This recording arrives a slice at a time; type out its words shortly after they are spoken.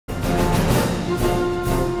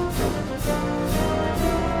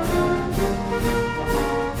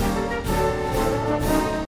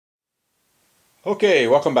Okay,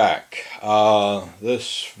 welcome back.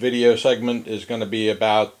 This video segment is going to be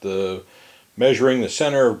about the measuring the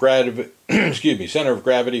center of gravity, center of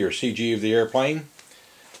gravity, or CG, of the airplane.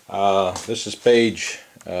 This is page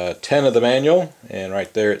 10 of the manual, and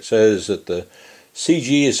right there it says that the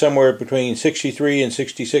CG is somewhere between 63 and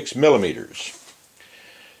 66 millimeters.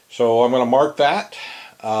 So I'm going to mark that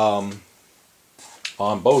on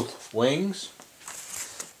both wings,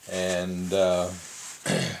 and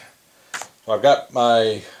so I've got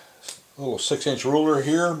my little 6-inch ruler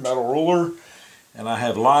here, metal ruler, and I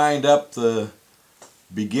have lined up the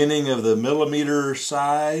beginning of the millimeter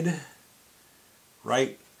side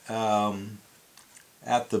right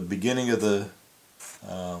at the beginning of the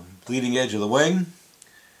leading edge of the wing.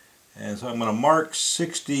 And so I'm going to mark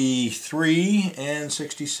 63 and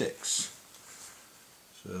 66.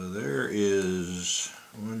 So there is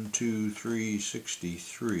 1, 2, 3,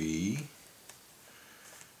 63.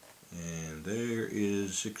 And there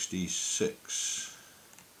is 66.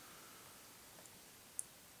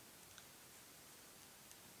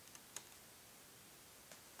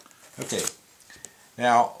 Okay,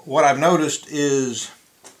 now what I've noticed is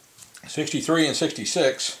 63 and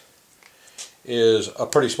 66 is a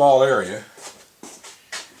pretty small area,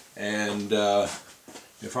 and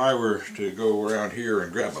if I were to go around here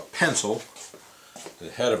and grab a pencil, the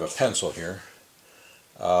head of a pencil here,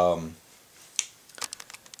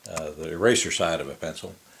 the eraser side of a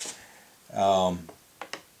pencil, and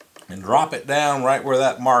drop it down right where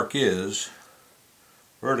that mark is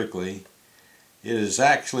vertically, it is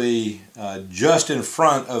actually just in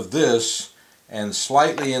front of this and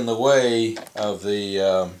slightly in the way of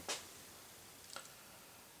the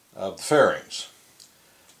fairings.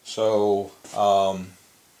 So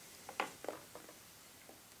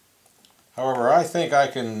however, I think I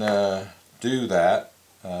can do that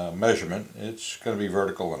measurement. It's going to be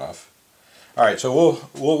vertical enough. Alright, so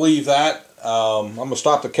we'll leave that. I'm going to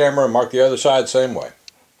stop the camera and mark the other side same way.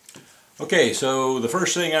 Okay, so the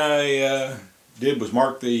first thing I did was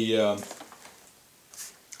mark the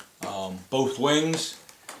both wings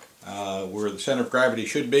where the center of gravity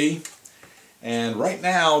should be, and right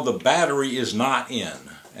now the battery is not in,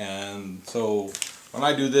 and so when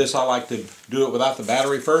I do this I like to do it without the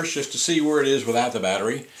battery first, just to see where it is without the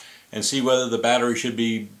battery and see whether the battery should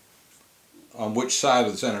be on which side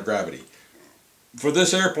of the center of gravity. For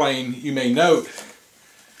this airplane, you may note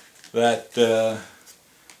that the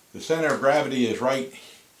center of gravity is right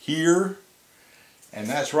here, and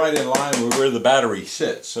that's right in line with where the battery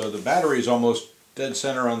sits. So the battery is almost dead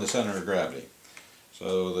center on the center of gravity.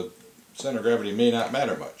 So the center of gravity may not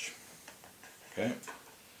matter much. Okay.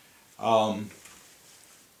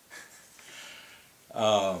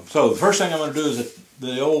 So the first thing I'm going to do is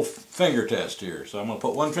the old finger test here. So I'm going to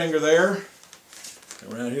put one finger there,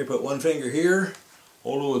 around here, put one finger here,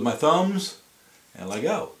 hold it with my thumbs, and let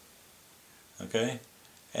go. Okay,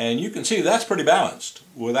 and you can see that's pretty balanced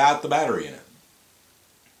without the battery in it.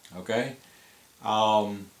 Okay,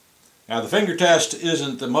 now the finger test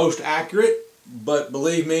isn't the most accurate, but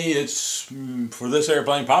believe me, it's for this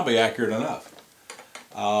airplane probably accurate enough.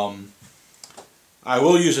 I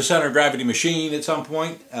will use a center of gravity machine at some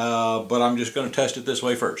point, but I'm just going to test it this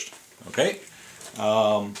way first. Okay,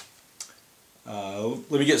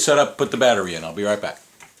 let me get set up, put the battery in. I'll be right back.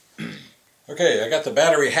 Okay, I got the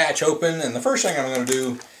battery hatch open, and the first thing I'm going to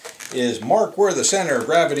do is mark where the center of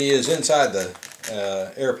gravity is inside the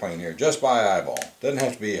airplane here, just by eyeball. Doesn't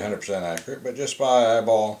have to be 100% accurate, but just by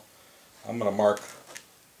eyeball, I'm going to mark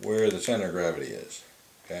where the center of gravity is.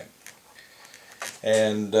 Okay,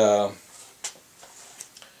 and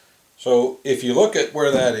so if you look at where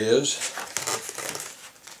that is,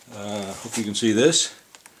 hope you can see this.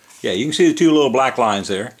 Yeah, you can see the two little black lines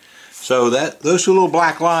there. So those two little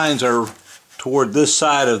black lines are toward this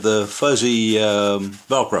side of the fuzzy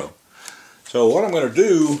Velcro. So what I'm going to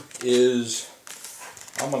do is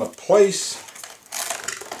I'm going to place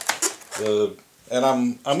and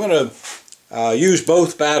I'm going to use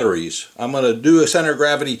both batteries. I'm going to do a center of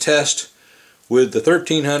gravity test with the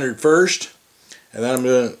 1300 first, and then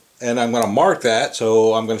I'm going to mark that.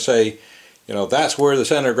 So I'm going to say, you know, that's where the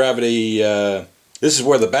center of gravity, this is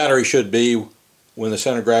where the battery should be when the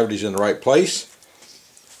center of gravity is in the right place.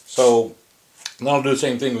 So then I'll do the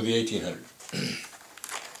same thing with the 1800.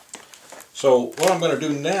 So what I'm going to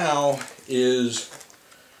do now is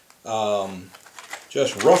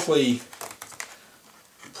just roughly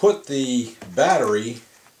put the battery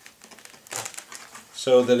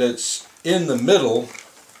so that it's in the middle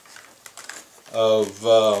of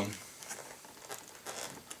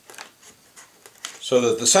so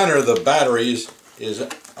that the center of the batteries is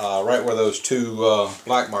right where those two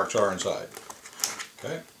black marks are inside.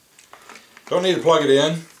 Okay. Don't need to plug it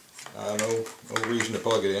in. No reason to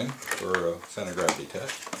plug it in for a center of gravity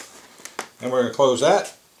test. And we're going to close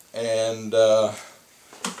that. And now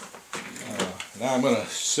I'm going to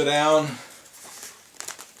sit down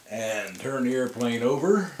and turn the airplane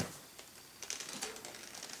over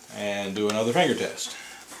and do another finger test.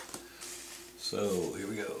 So here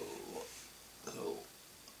we go. So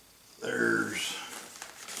there's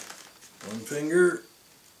one finger,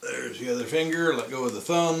 there's the other finger, let go of the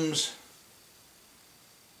thumbs,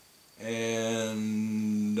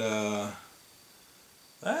 and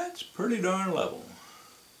that's pretty darn level.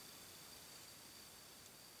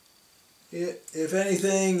 If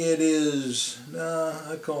anything, it is,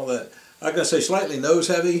 I call that, I'm going to say slightly nose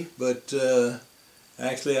heavy, but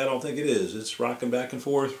actually I don't think it is. It's rocking back and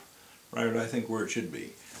forth right, I think, where it should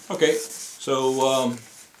be. Okay, so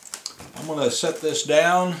I'm going to set this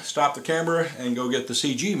down, stop the camera, and go get the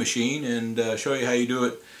CG machine and show you how you do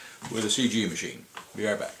it with a CG machine. Be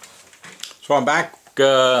right back. So I'm back.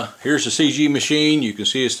 Here's the CG machine. You can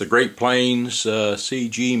see it's the Great Plains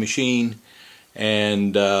CG machine,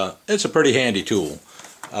 and it's a pretty handy tool.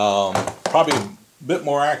 Probably a bit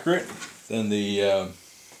more accurate than the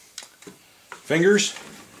fingers.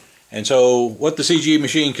 And so what the CG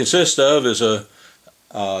machine consists of is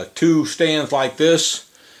two stands like this,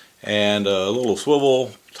 and a little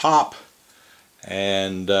swivel top,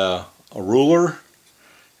 and a ruler.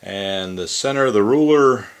 And the center of the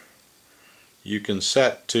ruler you can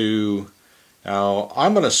set to, now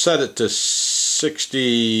I'm going to set it to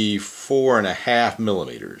 64.5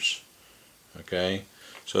 millimeters. Okay,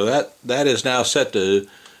 so that is now set to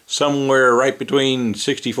somewhere right between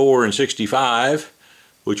 64 and 65,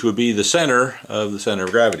 which would be the center of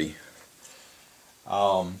gravity.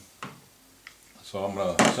 So I'm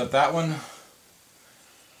going to set that one,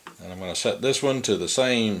 and I'm going to set this one to the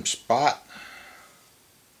same spot.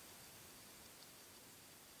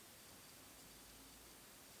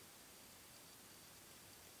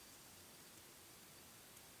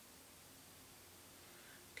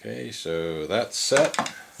 Okay, so that's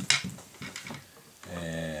set,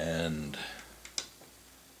 and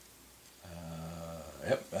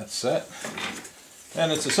yep, that's set.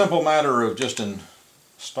 And it's a simple matter of just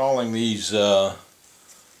installing these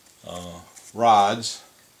rods,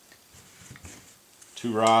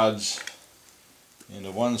 two rods into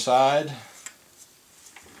one side,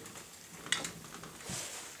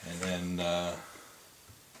 and then now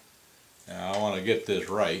I want to get this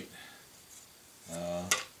right.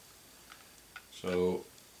 So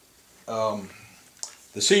the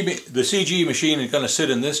CG machine is going to sit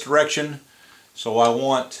in this direction, so I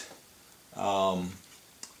want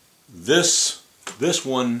this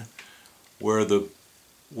one where the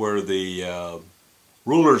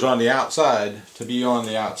ruler's on the outside to be on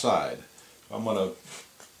the outside. So I'm going to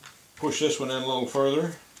push this one in a little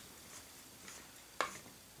further,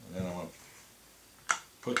 and then I'm going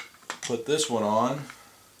to put this one on.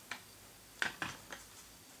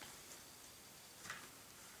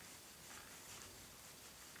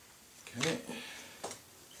 Okay,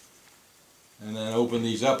 and then open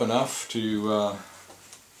these up enough to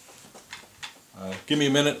give me a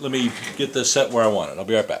minute. Let me get this set where I want it. I'll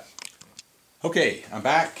be right back. Okay, I'm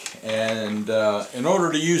back, and in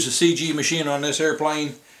order to use the CG machine on this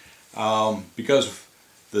airplane, because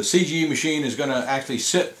the CG machine is going to actually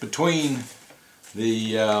sit between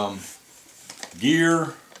the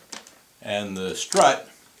gear and the strut,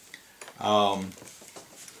 I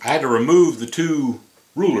had to remove the two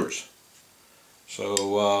rulers.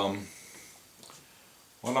 So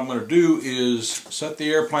what I'm going to do is set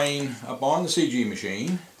the airplane up on the CG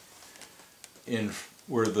machine in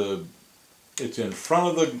where it's in front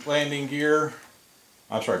of the landing gear,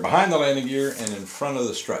 I'm sorry, behind the landing gear and in front of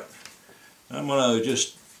the strut. I'm going to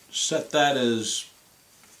just set that as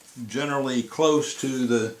generally close to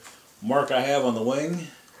the mark I have on the wing.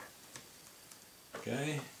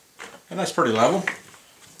 Okay, and that's pretty level,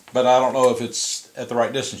 but I don't know if it's at the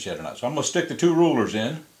right distance yet or not. So I'm going to stick the two rulers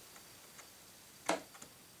in.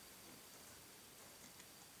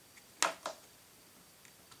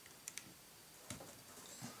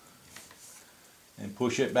 And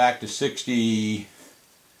push it back to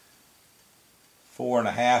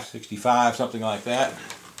 64.5, 65, something like that.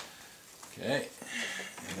 Okay,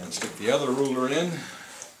 and then stick the other ruler in.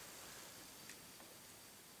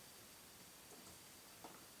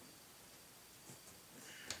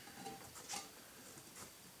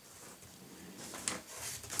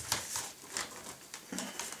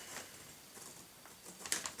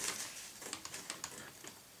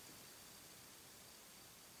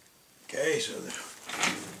 Okay, so the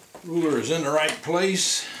ruler is in the right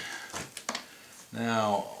place.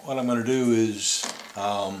 Now what I'm going to do is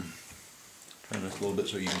turn this a little bit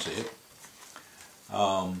so you can see it.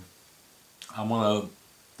 I'm going to,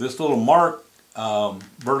 this little mark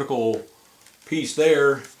vertical piece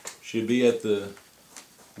there should be at the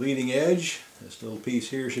leading edge. This little piece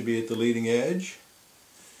here should be at the leading edge.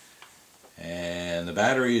 And the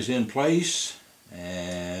battery is in place,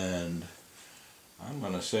 and I'm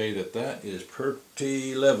going to say that that is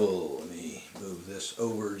pretty level. Let me move this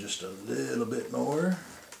over just a little bit more.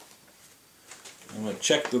 I'm going to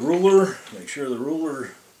check the ruler, make sure the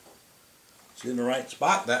ruler is in the right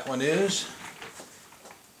spot. That one is.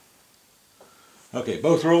 Okay,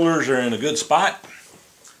 both rulers are in a good spot,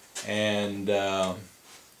 and the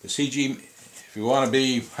CG, if you want to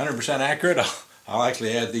be 100% accurate, I'll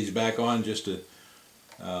actually add these back on just to,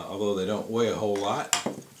 although they don't weigh a whole lot.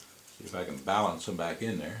 See if I can balance them back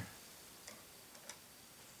in there.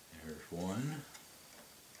 There's one.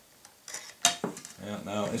 Well,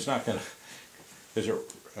 no, it's not going to,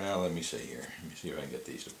 well, let me see here. Let me see if I can get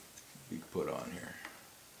these to be put on here.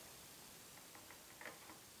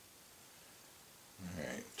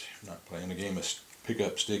 Alright, I'm not playing a game of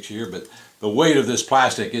pickup sticks here, but the weight of this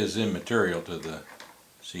plastic is immaterial to the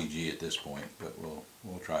CG at this point, but we'll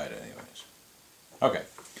try it anyways. Okay,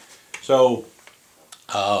 so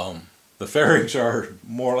the fairings are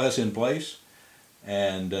more or less in place,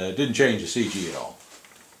 and didn't change the CG at all.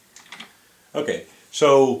 Okay,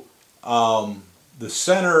 so the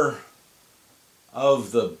center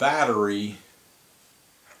of the battery,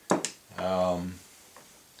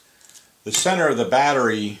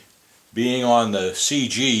 being on the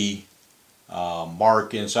CG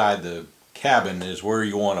mark inside the cabin is where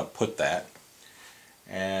you want to put that.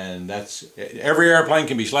 And that's, every airplane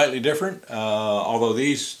can be slightly different, although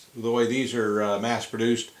these, the way these are mass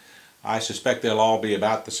produced, I suspect they'll all be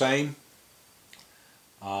about the same.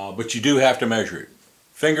 But you do have to measure it.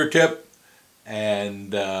 Fingertip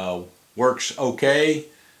and works okay.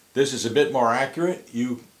 This is a bit more accurate.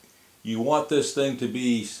 You want this thing to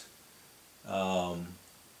be a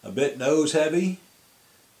bit nose heavy,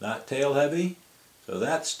 not tail heavy. So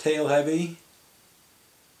that's tail heavy.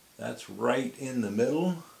 That's right in the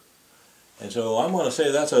middle. And so I'm going to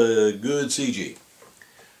say that's a good CG.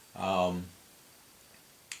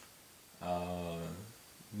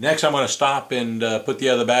 Next I'm going to stop and put the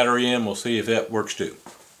other battery in. We'll see if that works too.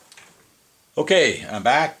 Okay, I'm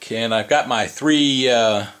back, and I've got my three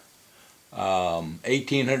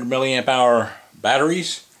 1800 milliamp hour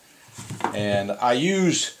batteries, and I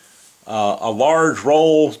use a large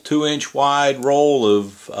roll, 2-inch wide roll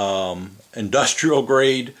of industrial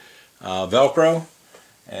grade Velcro,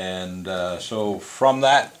 and so from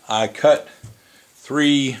that I cut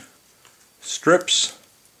 3 strips,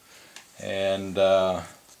 and I'm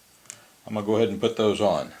gonna go ahead and put those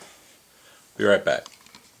on. Be right back.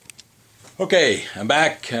 Okay, I'm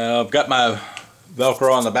back. I've got my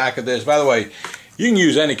Velcro on the back of this. By the way, you can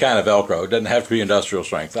use any kind of Velcro. It doesn't have to be industrial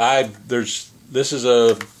strength. This is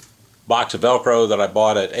a box of Velcro that I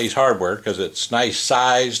bought at Ace Hardware because it's nice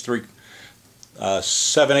size,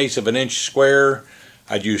 7/8 of an inch square.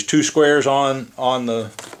 I'd use 2 squares on the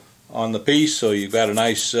piece, so you've got a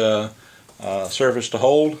nice surface to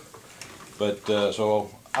hold. But so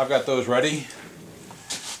I've got those ready,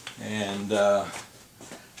 and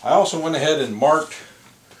I also went ahead and marked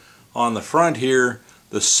on the front here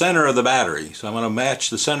the center of the battery. So I'm going to match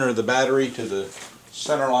the center of the battery to the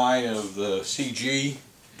center line of the CG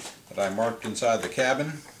that I marked inside the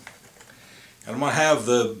cabin. And I'm going to have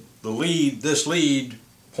this lead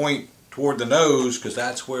point toward the nose, because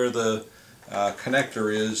that's where the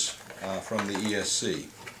connector is from the ESC,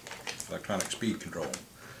 electronic speed control.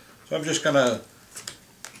 So I'm just going to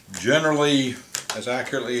generally, as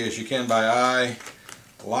accurately as you can by eye,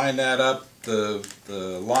 line that up, the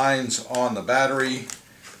lines on the battery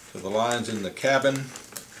to the lines in the cabin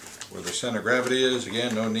where the center of gravity is.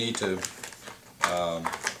 Again, no need to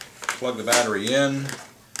plug the battery in.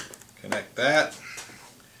 Connect that,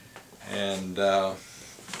 and then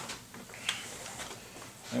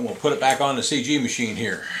we'll put it back on the CG machine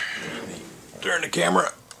here. Let me turn the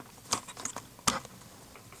camera.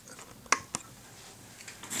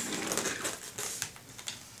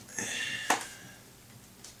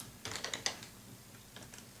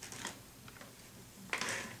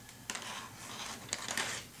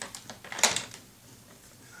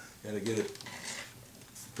 Got to get it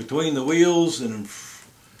between the wheels and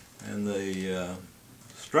the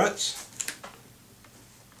struts.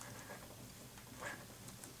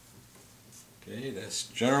 Okay, that's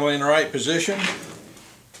generally in the right position. I'm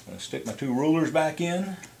going to stick my 2 rulers back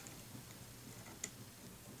in.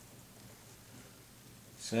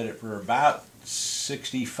 Set it for about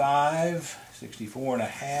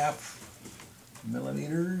 64.5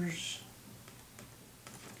 millimeters.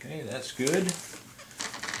 Okay, that's good.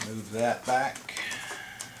 Move that back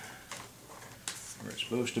where it's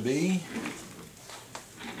supposed to be.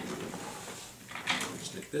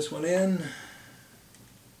 Stick this one in.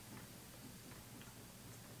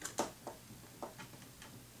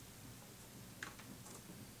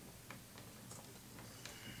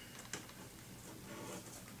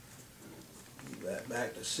 Move that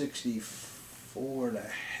back to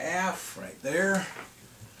 64.5 right there.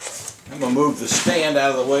 I'm going to move the stand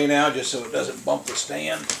out of the way now just so it doesn't bump the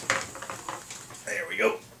stand. There we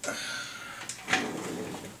go.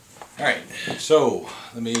 Alright, so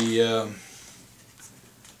let me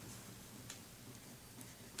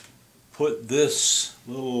put this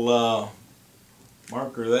little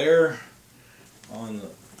marker there on the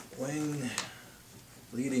wing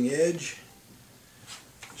leading edge.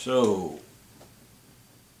 So,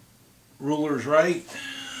 ruler's right,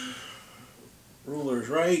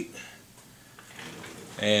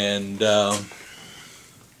 and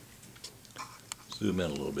zoom in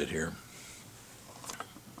a little bit here.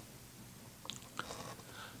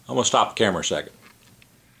 I'm going to stop the camera a second.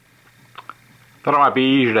 Thought it might be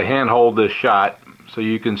easier to handhold this shot so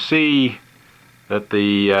you can see that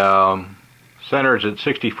the center is at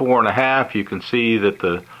 64.5. You can see that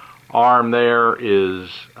the arm there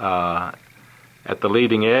is at the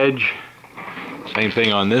leading edge. Same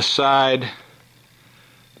thing on this side.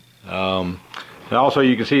 And also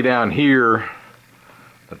you can see down here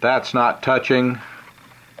that that's not touching.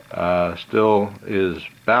 Still is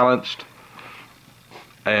balanced.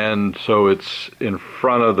 And so it's in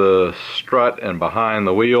front of the strut and behind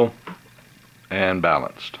the wheel and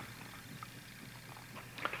balanced.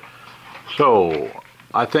 So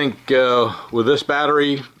I think with this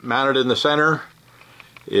battery mounted in the center,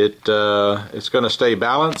 it's going to stay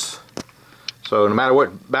balanced. So no matter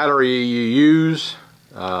what battery you use,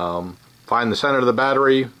 find the center of the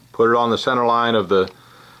battery, put it on the center line of the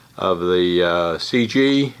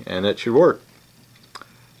CG, and it should work.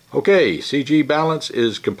 Okay, CG balance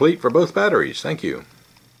is complete for both batteries. Thank you.